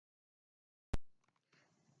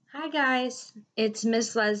Hi guys, it's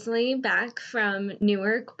Miss Leslie back from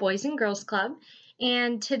Newark Boys and Girls Club,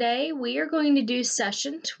 and today we are going to do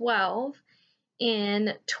session 12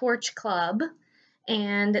 in Torch Club,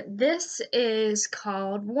 and this is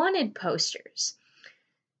called Wanted Posters.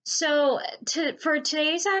 So for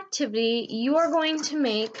today's activity, you are going to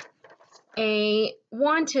make a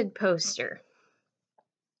wanted poster.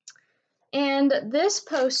 And this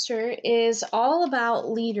poster is all about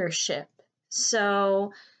leadership.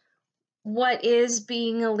 So what is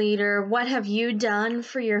being a leader? What have you done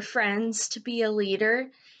for your friends to be a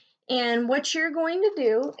leader? And what you're going to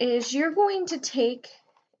do is you're going to take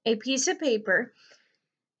a piece of paper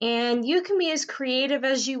and you can be as creative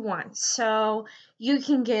as you want. So you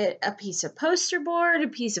can get a piece of poster board, a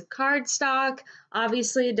piece of cardstock.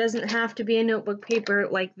 Obviously, it doesn't have to be a notebook paper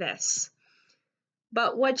like this.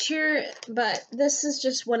 But this is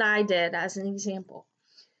just what I did as an example.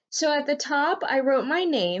 So at the top, I wrote my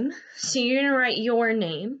name. So you're going to write your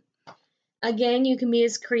name. Again, you can be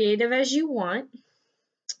as creative as you want.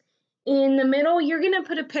 In the middle, you're going to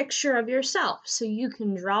put a picture of yourself. So you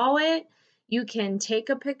can draw it. You can take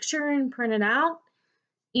a picture and print it out.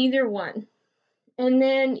 Either one. And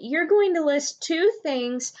then you're going to list two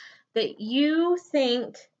things that you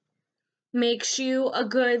think makes you a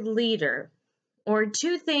good leader, or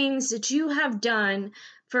two things that you have done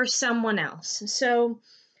for someone else. So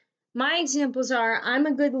my examples are, I'm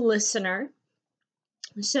a good listener.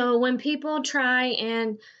 So when people try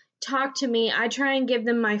and talk to me, I try and give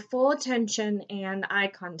them my full attention and eye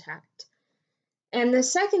contact. And the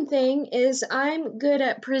second thing is I'm good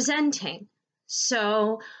at presenting.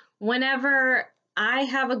 So whenever I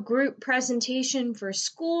have a group presentation for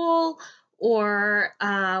school or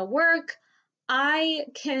work, I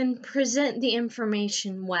can present the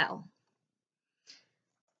information well.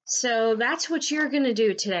 So that's what you're going to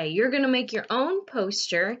do today. You're going to make your own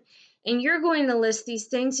poster and you're going to list these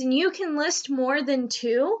things, and you can list more than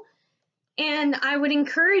two. And I would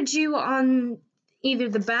encourage you on either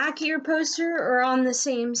the back of your poster or on the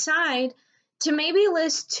same side to maybe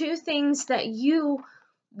list two things that you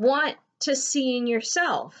want to see in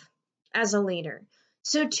yourself as a leader.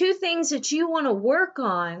 So two things that you want to work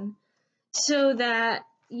on so that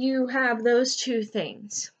you have those two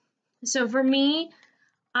things. So for me,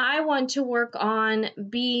 I want to work on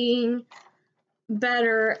being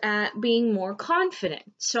better at being more confident.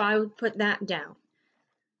 So I would put that down.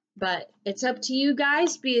 But it's up to you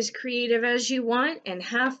guys. Be as creative as you want and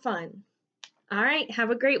have fun. All right, have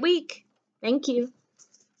a great week. Thank you.